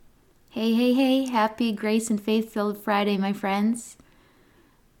Hey, hey, hey, happy Grace and Faith-filled Friday, my friends.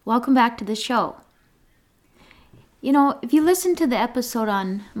 Welcome back to the show. You know, if you listened to the episode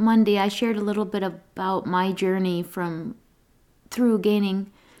on Monday, I shared a little bit about my journey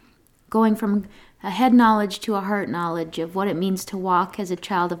going from a head knowledge to a heart knowledge of what it means to walk as a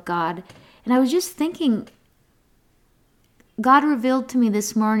child of God. And I was just thinking, God revealed to me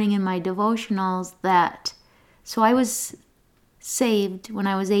this morning in my devotionals so I was saved when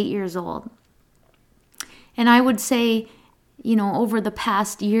I was 8 years old. And I would say, over the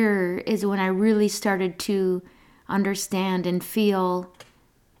past year is when I really started to understand and feel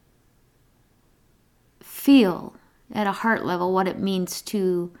at a heart level what it means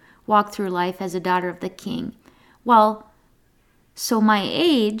to walk through life as a daughter of the King. Well, so my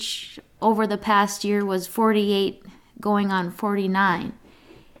age over the past year was 48 going on 49.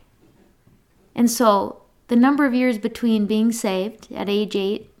 And so the number of years between being saved at age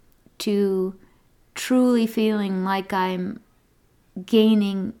 8 to truly feeling like I'm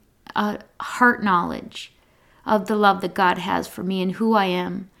gaining a heart knowledge of the love that God has for me and who I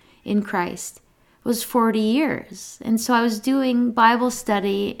am in Christ was 40 years. And so I was doing Bible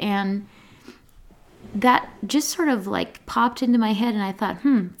study, and that just sort of like popped into my head, and I thought,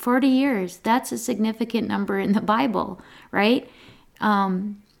 40 years, that's a significant number in the Bible, right?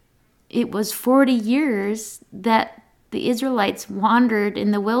 It was 40 years that the Israelites wandered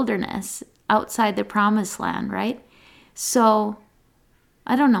in the wilderness outside the promised land, right? So,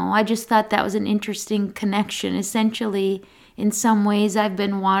 I don't know, I just thought that was an interesting connection. Essentially, in some ways, I've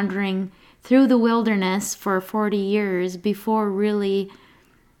been wandering through the wilderness for 40 years before really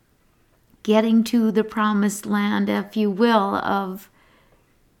getting to the promised land, if you will, of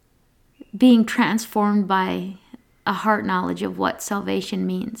being transformed by a heart knowledge of what salvation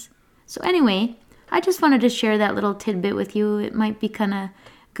means. So anyway, I just wanted to share that little tidbit with you. It might be kind of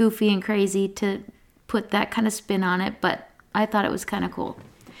goofy and crazy to put that kind of spin on it, but I thought it was kind of cool.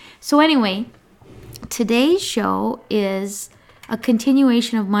 So anyway, today's show is a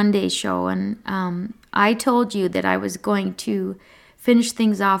continuation of Monday's show, and I told you that I was going to finish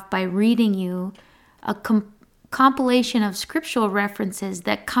things off by reading you a compilation of scriptural references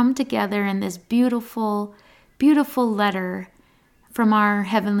that come together in this beautiful, beautiful letter from our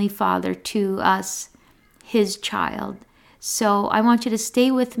Heavenly Father to us, His child. So I want you to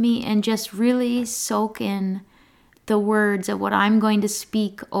stay with me and just really soak in the words of what I'm going to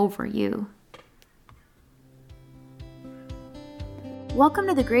speak over you. Welcome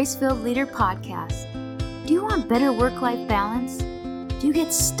to the Grace-Filled Leader Podcast. Do you want better work-life balance? Do you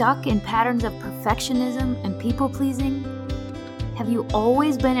get stuck in patterns of perfectionism and people-pleasing? Have you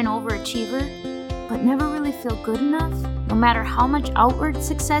always been an overachiever, but never really feel good enough, no matter how much outward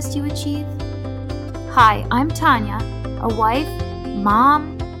success you achieve? Hi, I'm Tanya, a wife,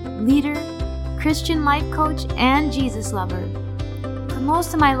 mom, leader, Christian life coach, and Jesus lover. For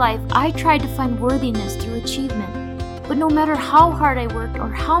most of my life, I tried to find worthiness through achievement, but no matter how hard I worked or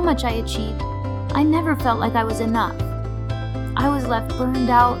how much I achieved, I never felt like I was enough. I was left burned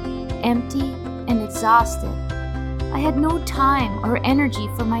out, empty, and exhausted. I had no time or energy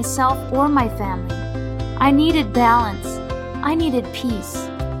for myself or my family. I needed balance. I needed peace.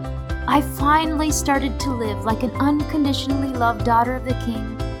 I finally started to live like an unconditionally loved daughter of the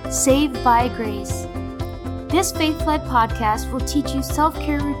King, saved by grace. This faith-led podcast will teach you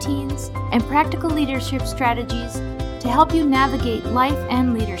self-care routines and practical leadership strategies to help you navigate life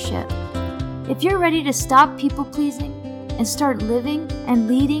and leadership. If you're ready to stop people-pleasing and start living and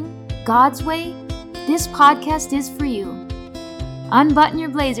leading God's way, this podcast is for you. Unbutton your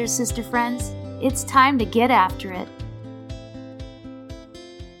blazers, sister friends. It's time to get after it.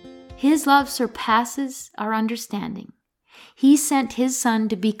 His love surpasses our understanding. He sent His Son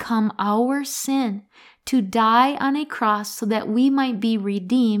to become our sin, to die on a cross so that we might be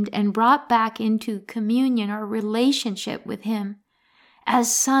redeemed and brought back into communion or relationship with Him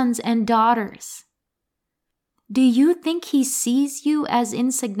as sons and daughters. Do you think He sees you as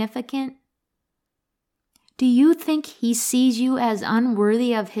insignificant? Do you think He sees you as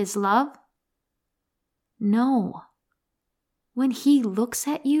unworthy of His love? No. When He looks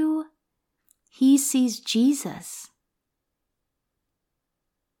at you, He sees Jesus.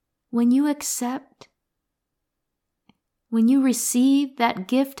 When you receive that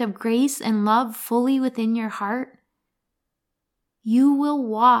gift of grace and love fully within your heart, you will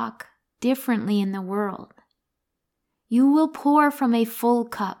walk differently in the world. You will pour from a full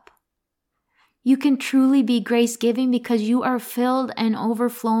cup. You can truly be grace-giving because you are filled and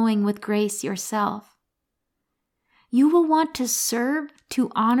overflowing with grace yourself. You will want to serve to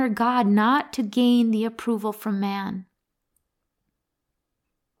honor God, not to gain the approval from man.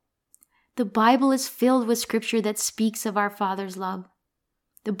 The Bible is filled with scripture that speaks of our Father's love.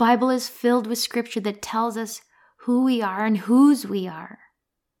 The Bible is filled with scripture that tells us who we are and whose we are.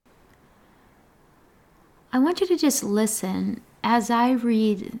 I want you to just listen as I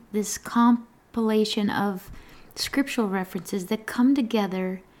read this compilation of scriptural references that come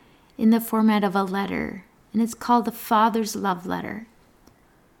together in the format of a letter, and it's called the Father's Love Letter.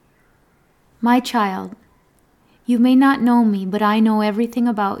 My child, you may not know me, but I know everything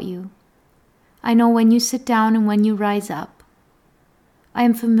about you. I know when you sit down and when you rise up. I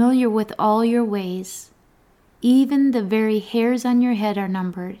am familiar with all your ways. Even the very hairs on your head are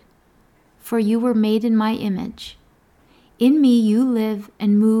numbered, for you were made in my image. In me you live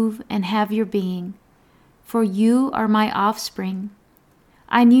and move and have your being, for you are my offspring.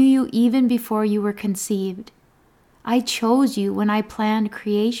 I knew you even before you were conceived. I chose you when I planned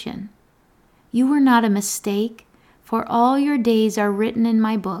creation. You were not a mistake, for all your days are written in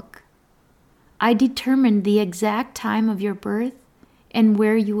my book. I determined the exact time of your birth and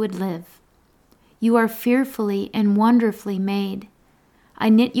where you would live. You are fearfully and wonderfully made. I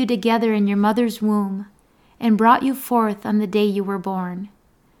knit you together in your mother's womb and brought you forth on the day you were born.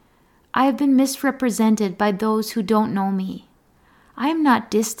 I have been misrepresented by those who don't know me. I am not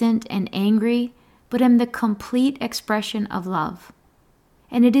distant and angry, but am the complete expression of love.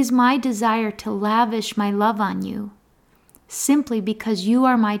 And it is my desire to lavish my love on you, simply because you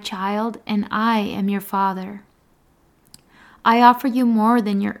are my child and I am your father. I offer you more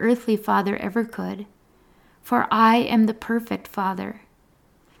than your earthly father ever could, for I am the perfect father.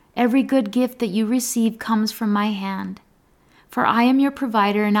 Every good gift that you receive comes from my hand, for I am your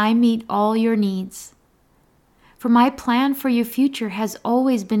provider and I meet all your needs. For my plan for your future has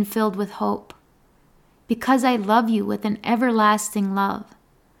always been filled with hope, because I love you with an everlasting love.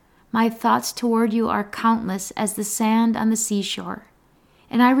 My thoughts toward you are countless as the sand on the seashore,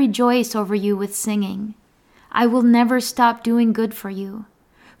 and I rejoice over you with singing. I will never stop doing good for you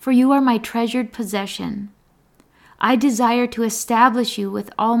are my treasured possession. I desire to establish you with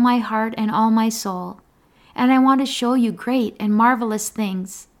all my heart and all my soul, and I want to show you great and marvelous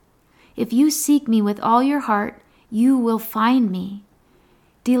things. If you seek me with all your heart, you will find me.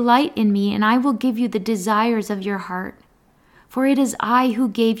 Delight in me, and I will give you the desires of your heart, for it is I who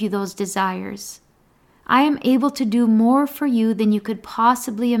gave you those desires. I am able to do more for you than you could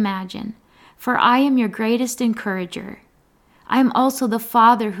possibly imagine, for I am your greatest encourager. I am also the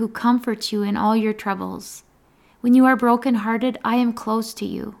Father who comforts you in all your troubles. When you are brokenhearted, I am close to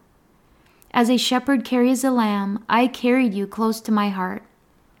you. As a shepherd carries a lamb, I carried you close to my heart.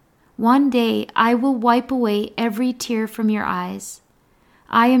 One day I will wipe away every tear from your eyes.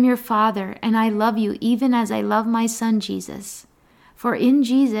 I am your Father, and I love you even as I love my Son Jesus. For in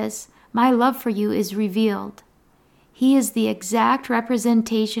Jesus, my love for you is revealed. He is the exact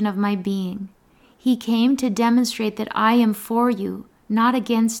representation of my being. He came to demonstrate that I am for you, not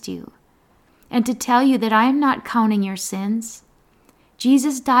against you, and to tell you that I am not counting your sins.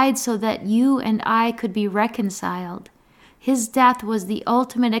 Jesus died so that you and I could be reconciled. His death was the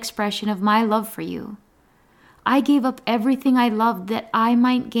ultimate expression of my love for you. I gave up everything I loved that I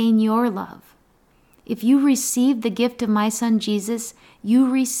might gain your love. If you receive the gift of my Son Jesus, you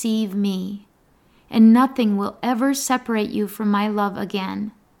receive me, and nothing will ever separate you from my love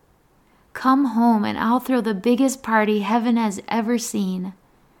again. Come home and I'll throw the biggest party heaven has ever seen.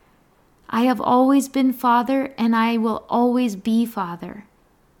 I have always been Father, and I will always be Father.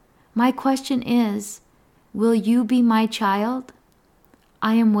 My question is, will you be my child?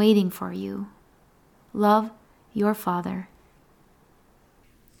 I am waiting for you. Love, your Father.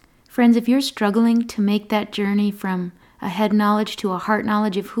 Friends, if you're struggling to make that journey from a head knowledge to a heart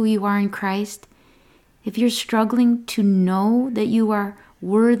knowledge of who you are in Christ, if you're struggling to know that you are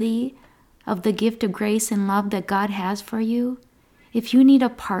worthy of the gift of grace and love that God has for you, if you need a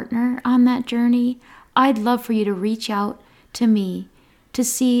partner on that journey, I'd love for you to reach out to me to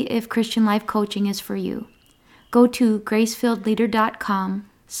see if Christian Life Coaching is for you. Go to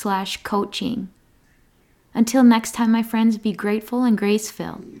gracefilledleader.com/coaching. Until next time, my friends, be grateful and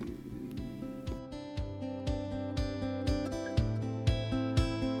grace-filled.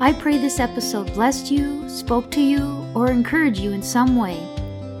 I pray this episode blessed you, spoke to you, or encouraged you in some way.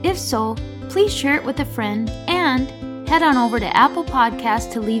 If so, please share it with a friend and head on over to Apple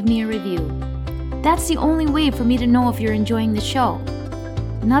Podcasts to leave me a review. That's the only way for me to know if you're enjoying the show.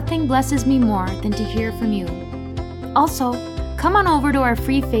 Nothing blesses me more than to hear from you. Also, come on over to our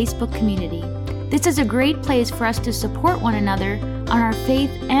free Facebook community. This is a great place for us to support one another on our faith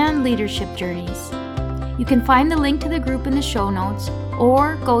and leadership journeys. You can find the link to the group in the show notes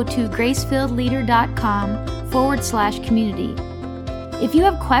or go to gracefilledleader.com/community. If you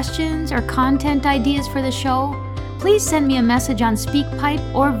have questions or content ideas for the show, please send me a message on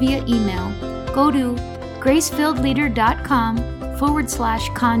SpeakPipe or via email. Go to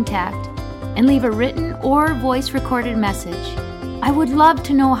gracefilledleader.com/contact and leave a written or voice recorded message. I would love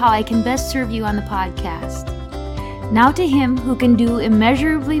to know how I can best serve you on the podcast. Now to Him who can do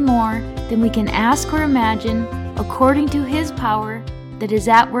immeasurably more than we can ask or imagine, according to His power that is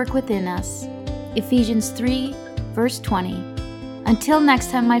at work within us. Ephesians 3, verse 20. Until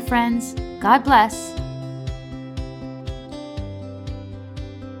next time, my friends, God bless.